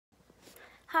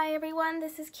Hi everyone,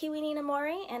 this is Kiwi Nina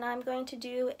Mori, and I'm going to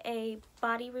do a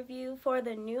body review for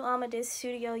the new Amadiz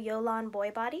Studio Yolande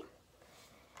boy body.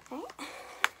 Okay.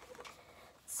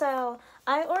 So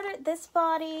I ordered this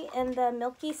body in the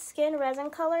milky skin resin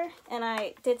color, and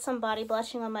I did some body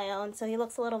blushing on my own, so he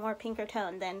looks a little more pinker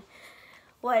toned than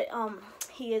what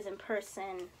he is in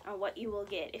person, or what you will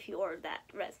get if you order that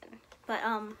resin. But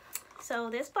so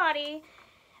this body,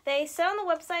 they say on the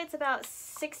website it's about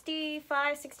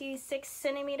 65, 66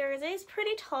 centimeters. It is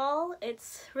pretty tall.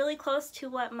 It's really close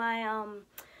to what my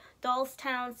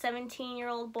Dollstown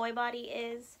 17-year-old boy body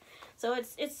is. So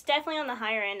it's definitely on the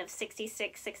higher end of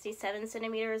 66, 67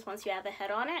 centimeters once you have the head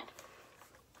on it.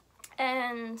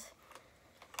 And,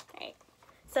 right,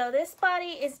 so this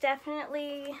body is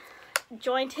definitely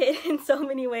jointed in so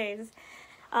many ways.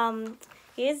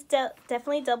 He is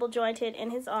definitely double jointed in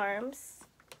his arms.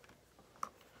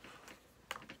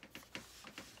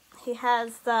 He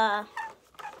has the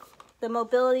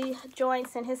mobility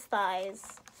joints in his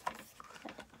thighs.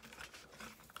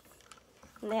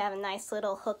 And they have a nice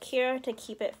little hook here to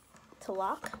keep it to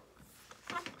lock.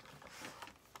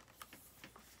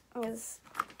 There's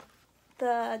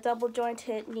the double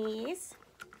jointed knees.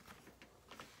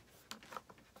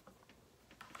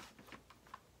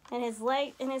 And his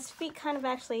leg and his feet kind of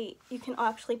you can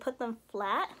actually put them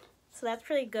flat. So that's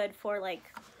pretty good for like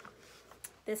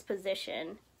this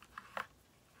position.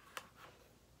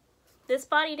 This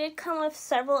body did come with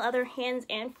several other hands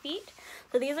and feet.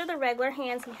 So these are the regular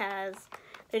hands he has.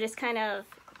 They're just kind of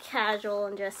casual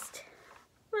and just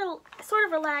sort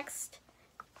of relaxed.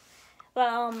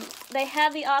 But they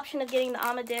have the option of getting the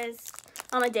Amadeus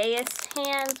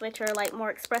hands, which are like more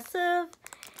expressive.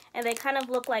 And they kind of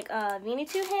look like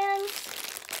Venetu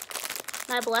hands.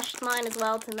 And I blushed mine as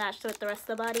well to match with the rest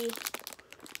of the body.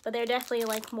 But they're definitely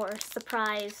like more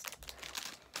surprised.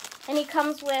 And he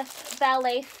comes with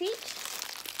ballet feet.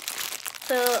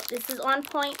 So this is on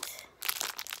point.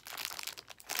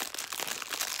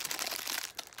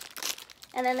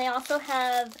 And then they also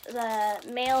have the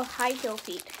male high heel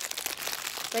feet,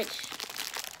 which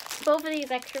both of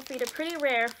these extra feet are pretty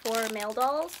rare for male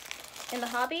dolls in the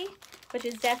hobby, which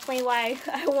is definitely why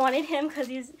I wanted him, because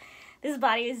this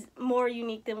body is more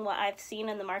unique than what I've seen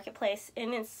in the marketplace,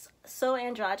 and it's so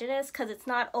androgynous because it's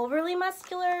not overly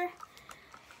muscular.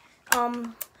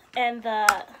 And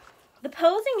the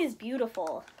posing is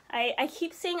beautiful. I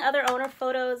keep seeing other owner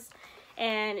photos,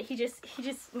 and he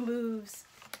just moves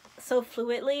so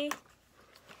fluidly.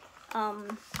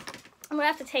 I'm gonna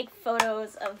have to take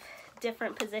photos of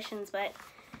different positions, but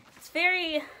it's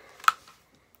very.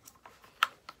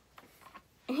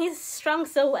 And he's strung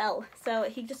so well, so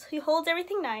he holds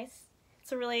everything nice.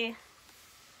 It's a really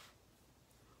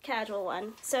casual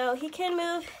one. So he can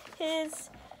move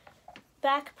his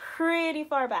back pretty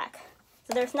far back.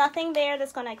 So there's nothing there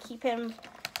that's gonna keep him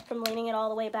from leaning it all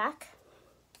the way back.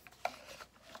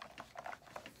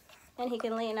 And he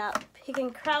can lean up. He can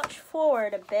crouch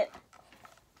forward a bit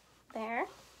there.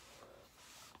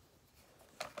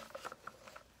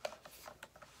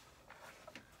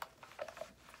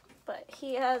 But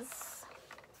he has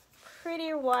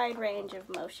pretty wide range of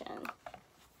motion.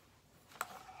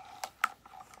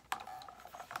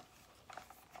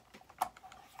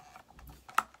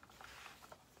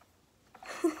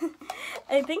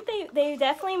 I think they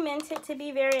definitely meant it to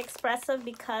be very expressive,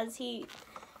 because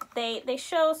they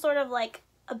show sort of like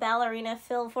a ballerina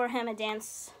feel for him, a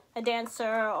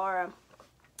dancer, or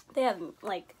they have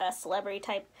like a celebrity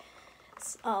type,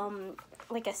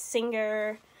 like a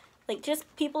singer, like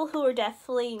just people who are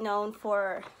definitely known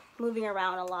for moving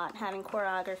around a lot, having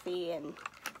choreography. And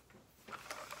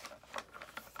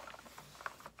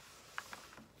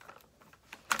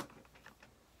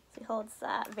he holds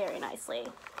that very nicely.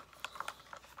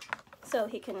 So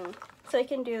he can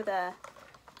do the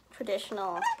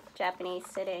traditional Japanese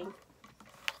sitting.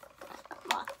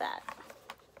 Lock that.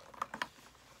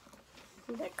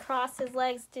 Either cross his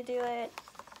legs to do it,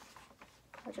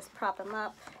 or just prop him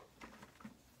up.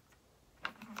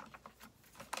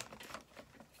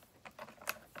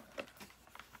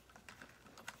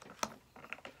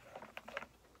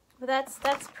 But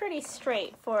that's pretty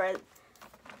straight for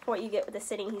what you get with the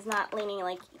sitting. He's not leaning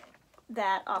like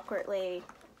that awkwardly.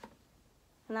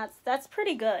 And that's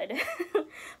pretty good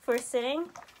for sitting.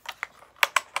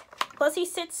 Plus he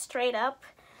sits straight up.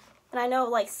 And I know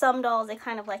like some dolls, they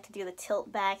kind of like to do the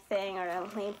tilt back thing, or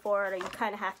lean forward, or you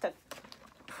kind of have to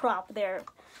prop their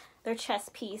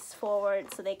chest piece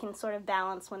forward so they can sort of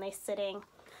balance when they're sitting.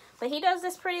 But he does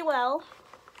this pretty well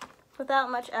without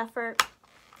much effort.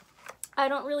 I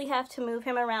don't really have to move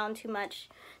him around too much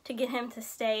to get him to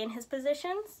stay in his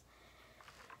positions.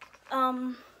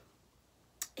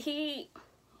 he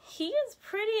is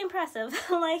pretty impressive.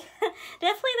 Like,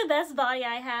 definitely the best body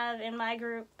I have in my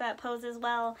group that poses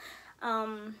well.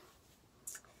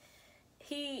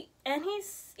 He's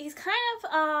kind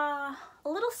of a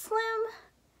little slim,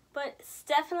 but it's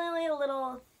definitely a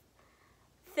little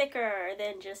thicker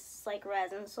than just like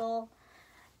Resin Soul.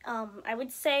 I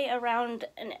would say around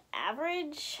an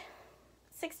average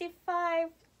 65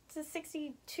 to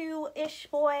 62-ish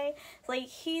boy. Like,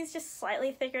 he's just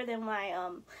slightly thicker than my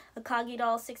Akagi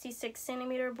doll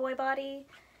 66cm boy body,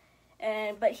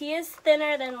 but he is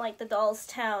thinner than like the Doll's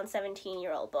Town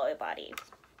 17-year-old boy body.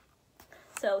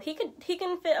 So he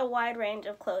can fit a wide range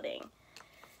of clothing.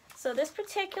 So this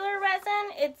particular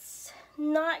resin, it's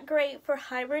not great for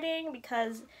hybriding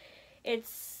because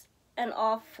it's an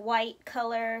off-white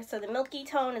color. So the milky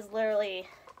tone is literally,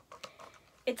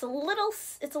 it's a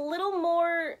little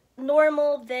more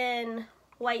normal than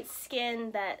white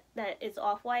skin that is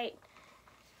off-white.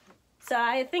 So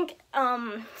I think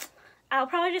I'll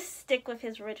probably just stick with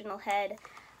his original head.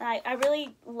 I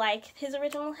really like his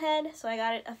original head, so I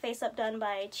got a face-up done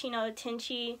by Chino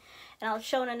Tinchi, and I'll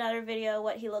show in another video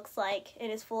what he looks like in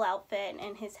his full outfit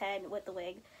and his head with the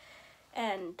wig.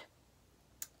 And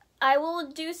I will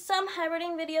do some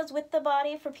hybriding videos with the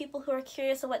body for people who are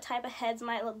curious of what type of heads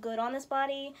might look good on this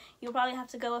body. You'll probably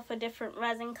have to go with a different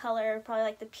resin color, probably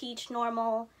like the peach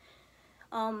normal.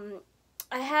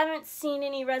 I haven't seen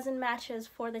any resin matches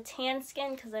for the tan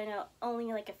skin because I know only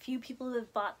like a few people who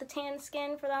have bought the tan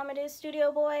skin for the Amadiz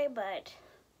Studio boy, but,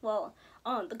 well,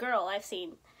 the girl I've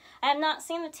seen. I have not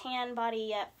seen the tan body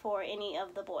yet for any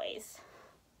of the boys.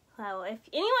 So if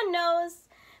anyone knows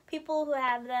people who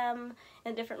have them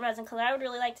in a different resin color, I would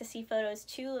really like to see photos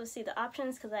too, to see the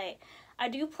options, because I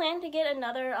do plan to get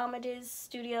another Amadiz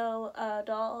Studio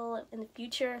doll in the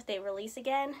future if they release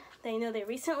again. They know they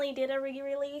recently did a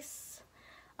re-release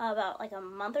about like a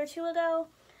month or two ago,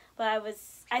 but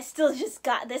I still just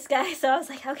got this guy, so I was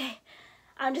like, okay,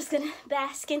 I'm just gonna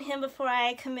bask in him before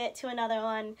I commit to another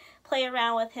one, play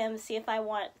around with him, see if I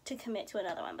want to commit to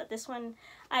another one. But this one,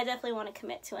 I definitely want to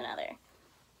commit to another.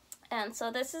 And so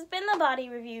this has been the body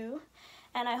review,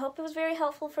 and I hope it was very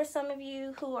helpful for some of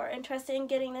you who are interested in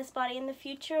getting this body in the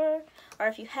future, or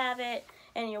if you have it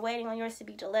and you're waiting on yours to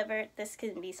be delivered, this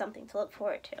can be something to look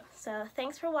forward to. So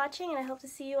thanks for watching, and I hope to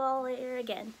see you all later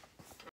again.